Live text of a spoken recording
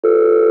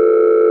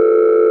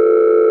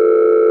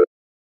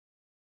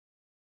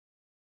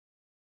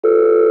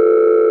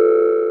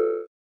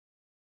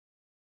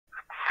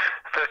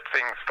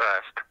things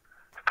first,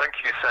 thank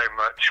you so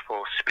much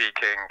for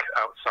speaking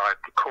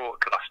outside the court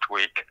last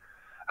week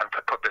and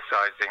for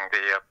publicising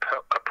the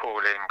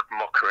appalling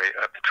mockery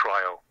of the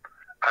trial.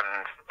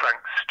 And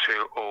thanks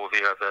to all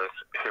the others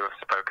who have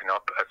spoken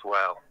up as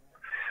well.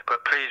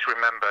 But please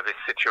remember, this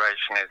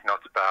situation is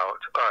not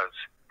about us.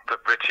 The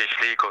British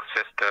legal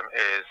system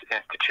is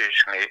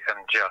institutionally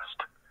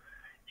unjust.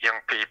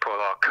 Young people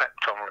are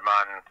kept on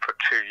remand for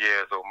 2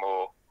 years or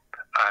more,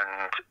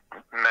 and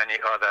many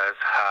others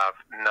have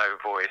no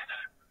voice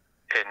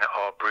in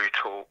our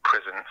brutal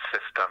prison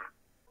system.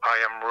 I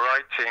am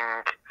writing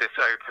this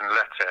open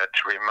letter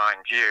to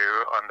remind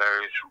you and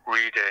those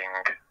reading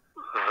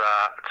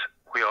that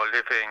we are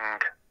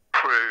living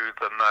through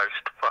the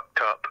most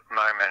fucked up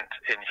moment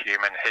in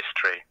human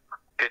history.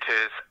 It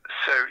is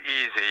so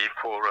easy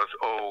for us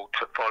all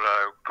to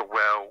follow the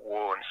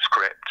well-worn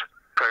script.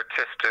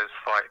 Protesters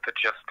fight for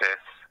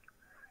justice,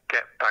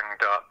 get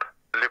banged up,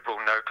 liberal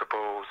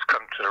notables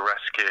come to the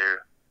rescue,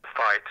 the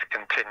fight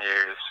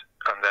continues,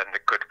 and then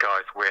the good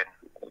guys win.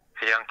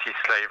 The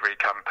anti-slavery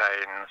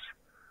campaigns,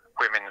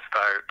 women's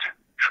vote,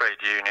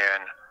 trade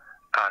union,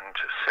 and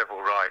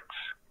civil rights,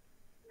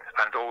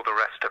 and all the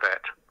rest of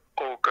it.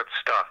 All good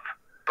stuff.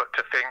 But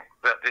to think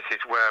that this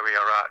is where we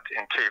are at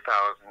in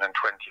 2024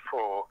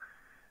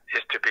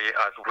 is to be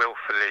as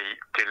willfully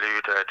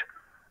deluded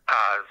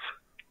as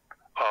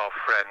our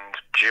friend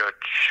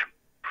Judge,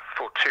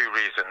 for two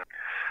reasons.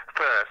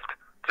 First,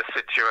 the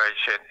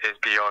situation is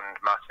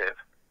beyond massive.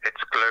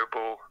 It's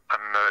global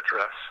and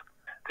murderous.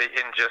 The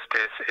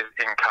injustice is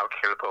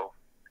incalculable.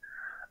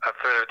 A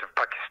third of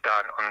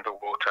Pakistan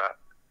underwater,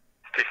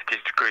 50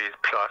 degrees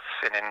plus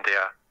in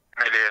India,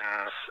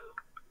 millions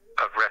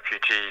of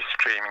refugees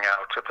streaming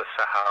out of the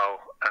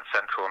Sahel and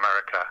Central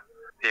America,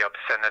 the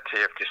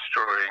obscenity of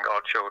destroying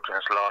our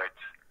children's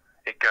lives.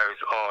 It goes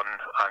on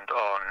and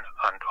on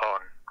and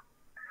on.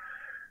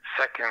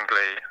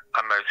 Secondly,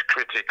 and most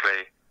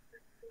critically,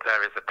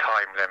 there is a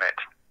time limit.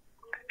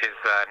 Is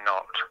there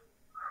not?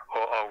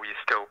 Or are we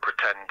still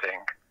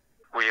pretending?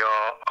 We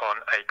are on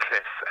a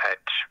cliff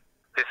edge.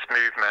 This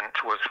movement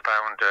was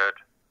founded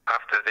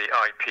after the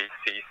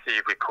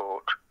IPCC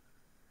report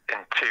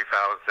in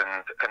 2018,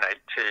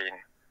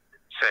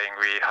 saying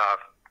we have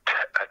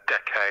a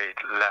decade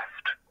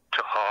left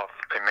to halve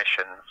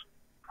emissions.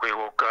 We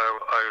will go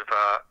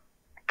over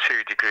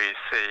 2 degrees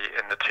C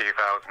in the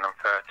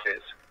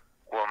 2030s,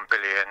 1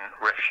 billion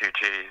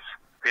refugees.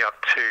 We have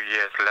 2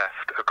 years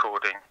left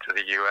according to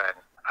the UN,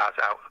 as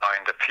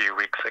outlined a few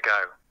weeks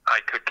ago. I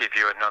could give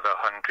you another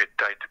 100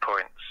 data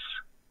points.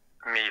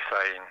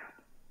 Methane,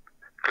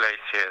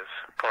 glaciers,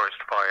 forest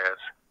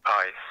fires,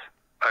 ice,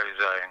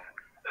 ozone,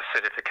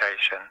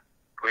 acidification.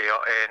 We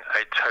are in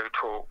a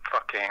total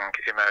fucking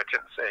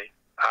emergency,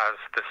 as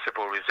the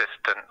civil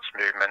resistance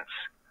movements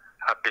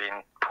have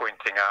been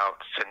pointing out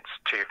since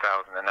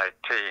 2018.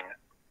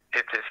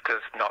 If this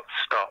does not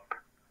stop,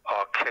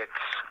 our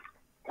kids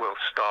will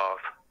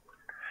starve.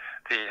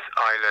 These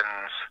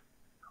islands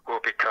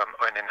will become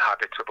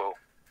uninhabitable.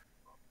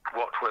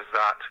 What was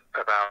that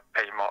about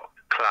a mock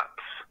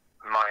collapse?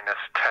 Minus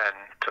 10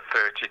 to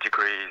 30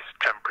 degrees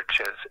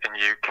temperatures in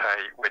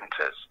UK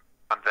winters,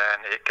 and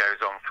then it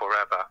goes on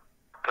forever.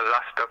 The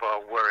last of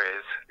our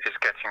worries is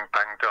getting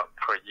banged up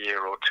for a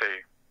year or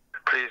two.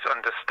 Please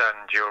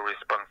understand your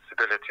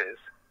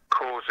responsibilities.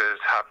 Causes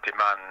have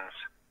demands.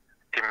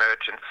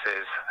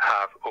 Emergencies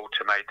have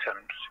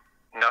ultimatums.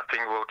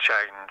 Nothing will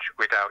change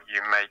without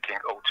you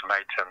making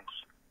ultimatums.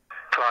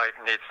 Clive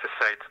needs to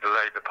say to the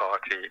Labour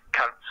Party,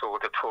 cancel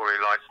the Tory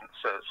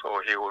licences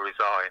or he will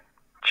resign.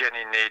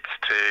 Jenny needs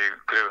to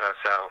glue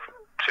herself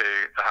to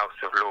the House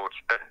of Lords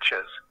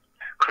benches.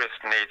 Chris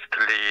needs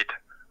to lead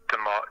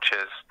the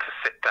marchers to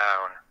sit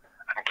down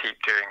and keep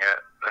doing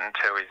it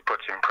until he's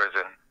put in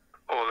prison.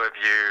 All of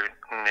you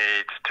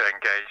need to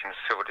engage in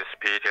civil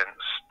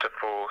disobedience to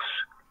force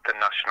the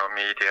national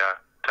media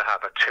to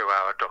have a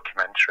 2-hour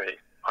documentary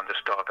on the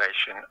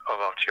starvation of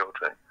our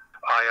children.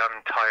 I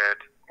am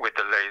tired with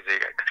the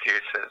lazy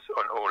excuses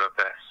on all of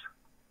this.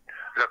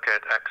 Look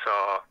at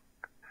XR,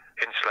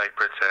 Insulate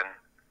Britain,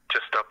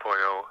 Just Stop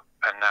Oil,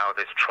 and now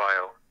this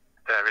trial.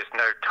 There is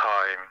no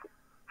time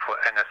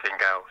for anything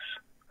else.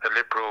 The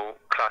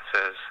liberal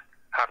classes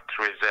have to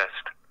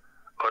resist,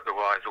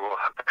 otherwise we'll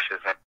have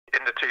fascism.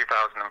 In the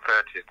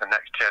 2030s, the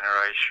next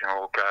generation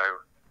will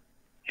go,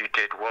 you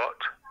did what?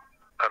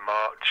 A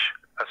march,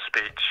 a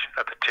speech,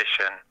 a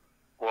petition,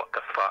 what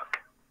the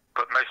fuck?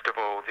 But most of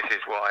all, this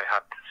is what I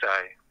have to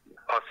say.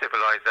 Our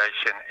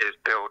civilization is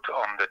built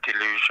on the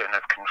delusion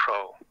of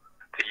control,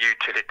 the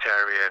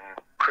utilitarian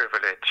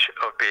privilege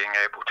of being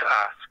able to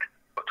ask,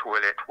 but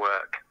will it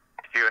work?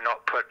 You are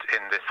not put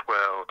in this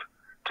world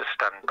to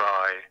stand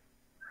by,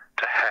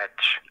 to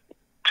hedge,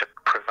 to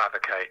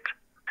prevaricate.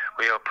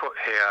 We are put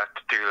here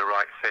to do the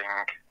right thing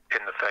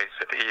in the face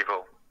of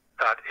evil.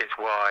 That is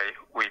why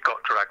we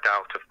got dragged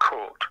out of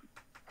court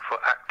for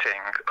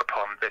acting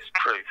upon this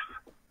truth.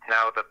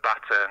 Now the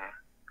baton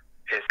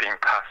is being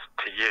passed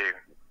to you.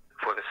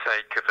 For the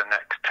sake of the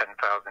next 10,000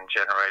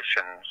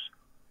 generations,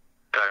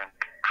 don't